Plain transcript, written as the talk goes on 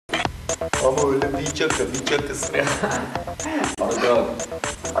Ama öyle bir kısmı. Arada,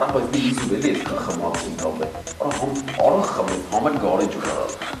 araba bir yüzü böyle kahramasın tabi. Hemen garajı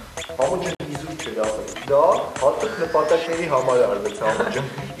var. Hamucun yüzü çöl abi. Daha artık nıpatakları hamalardı hamucun.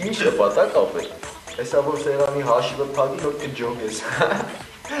 İnş nıpatak abi. Hesabı serani haşibe pagi not enjoyes.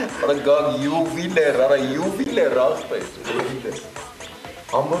 Arada yuviler abi.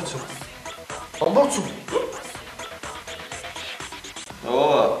 Hamburzu.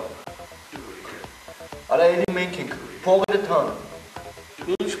 Oo. Ara eri menking. Pogede tan.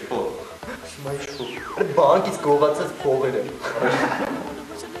 İnş bu. Smash bu. Bankis govatsas pogede.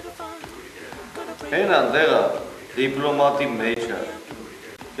 Հենան դեղա դիպլոմատի մեջ է,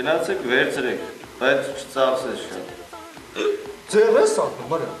 գնացեք վերցրեք, բայց չծախսես շատ։ Ձևես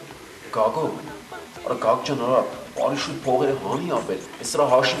անում արա։ Գագո, արա գագ ջան արա, բարի շուտ փողերը հանի ապել, այս սրա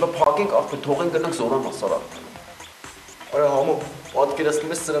հաշիվը փակենք աղբե թողեն գնանք զորամաս արա։ Արա համո,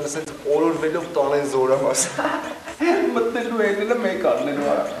 պատկերացնում ես սրանը սենց օրորվելով տանեն զորամաս։ Մտնելու ելնելը մեկ առնելու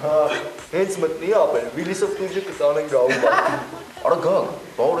արա։ Հա, հենց մտնի ապել, վիլիսով տուժը կտանեն գաում բա։ Արա գագ,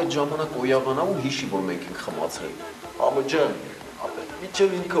 բա որ այդ ժամանակ օյաղանա ու հիշի, որ մենք ենք խմացրել։ Համո ջան, ապել,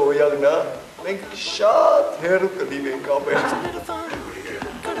 միչև ինքը օյաղնա, մենք շատ հերու կդինենք ապել։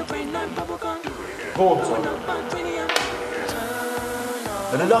 Ոնց արա։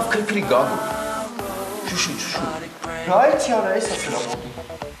 Հələ լավ քրքրի գագո։ Շուշու։ Գայցի արա, ես ասրա մոտի։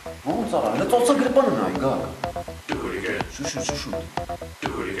 Ոնց արա, հələ ծոցա գրպանը նայ գագ։ Շուշու։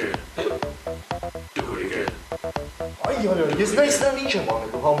 Այ արա, ես նա իսնան ինչ եմ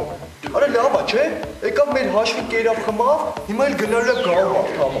անելու համո։ Արա լավ ա, չէ, եկավ մեր հաշվի կերավ խմավ, հիմա էլ գնալու է գաում ա,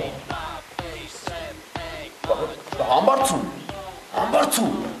 համո։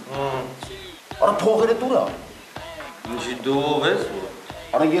 Համբարձում։ Արա փողերը դուրա։ Ինչի դուով ես,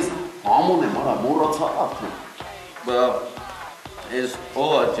 Արա ես համոն եմ, արա մոռացա արդեն։ բա ես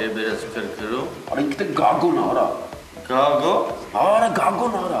ով է ջեբերս քրքրում, Արա ինքն է գագոն արա։ գագո, Արա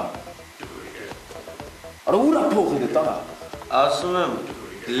գագոն արա։ Արա ուրա փողերը տարա։ ասում եմ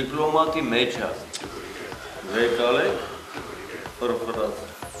դիպլոմատի մեջ է, վեկալեք, պրպրած։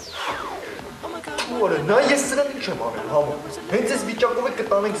 Ուարը, նա ես սրան ինչ եմ անել, համո։ Հենց ես վիճակով է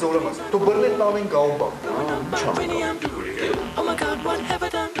կտանենք զորամաս, թո բրնեն տանեն գաում բա։ Oh my God, what have I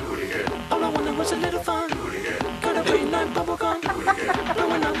done? All I wanted was a little fun. Got a green light bubble gun.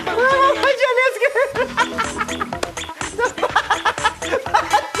 Blowing up my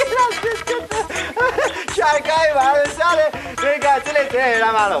Şarkayı bağırsalı, rügatıyla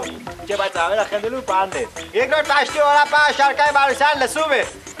treylemalım. Cebatamela kendini pandet. Yekler taştı ora pa şarkayı bağırsalı sube.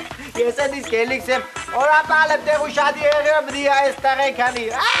 Yesa dis geliksem, ora pa lepte bu şadiye gıram diye istare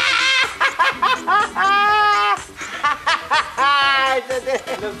kani.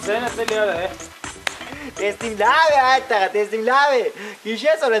 Sen ateliyor Testim lave.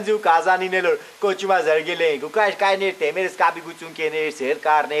 Kişiye soranzu kazaninelor. Koçuma zergeleyin. Kukaş kaynir temeriz kapiguçun kenir, ser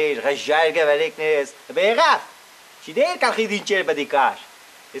karnir, gajarge verekneriz. Bega. Şideyir kalkidin çerbedikaş.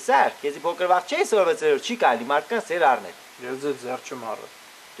 Esar, kezi poker vakçe sorbatır. Çikali markan ser arnet. Yazı zerçum arı.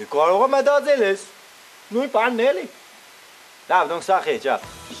 Tu կարող եմ դարձելես։ Նույն բանն էլի։ Լավ, donc ça խեճ, ա։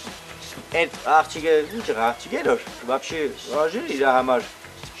 Այդ աղջիկը, ինչ աղջիկ էր, вообще важно իր համար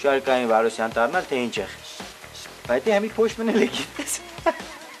շարքային վարոսյան դառնալ, թե ինչ է։ Բայց դե համի փոշ մնել է գիտես։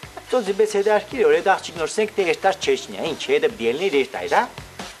 Ծոզի բես հետարքի որ այդ աղջիկն որ սենք տեշտար չեշնի, ինչ է դա դիելներ է տայր, հա։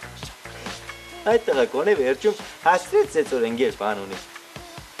 Այդ տղակոնը վերջում հասցրեց այդ որ ընկեր բան ունի։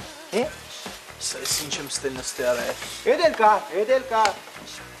 Հե։ Սես ինչ եմ ստել նստի արա։ Էդել կա։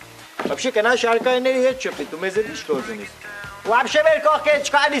 Вообще, когда шарка энергия чёпит, ты мне задишь кожаnis. Вообще, верхох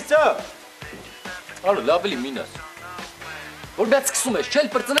кечканица. Ալո, լավ էլի մինաս։ Որ դա սկսում ես, չել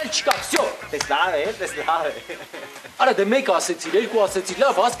բրծնել չկա, всё։ Տեսլավ է։ Արա դե մեկ ասեցիր, երկու ասեցիր,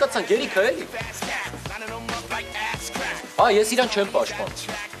 լավ, հասկացան, գերիքը էլի։ Հա, ես իրան չեմ պաշտպանում։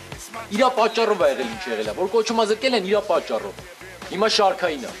 Իրա պատճառով է եղել ինչ եղել է, որ կոչումա զրկել են իրա պատճառով։ Հիմա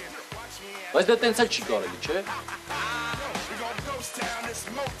շարքային է։ Բայց դա տենց էլ չի կարելի, չէ։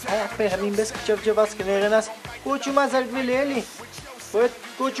 Այ համին բես կճվճված կներենաս, կոչումա զարգվել է էլի։ Որ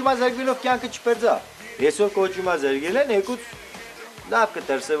կոչումա զարգվելով կյանքը չպերձա։ Այսօր կոչումա զարգել են, եկուց լավ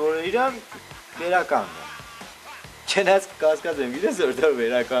կտրսևորեն իրան վերականն է։ Չնայած կասկածեմ, գիտես որ դա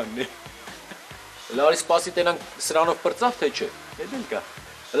վերականն է։ Լարի սպասի տենանք սրանով պրծավ, թե չէ։ Էդել կա։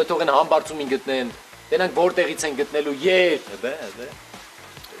 Հələ թող են համբարձումին գտնեն, տենանք որտեղից են գտնելու, երբ։ Բե։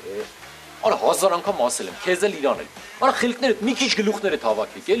 Արա 1000 անգամ ասել եմ, քեզ էլ իրան էլ։ Արա խելքներդ մի քիչ գլուխներդ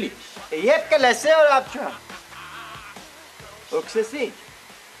հավաքեք, էլի։ Եվ կլսե որ ապչա։ Օքսեսի։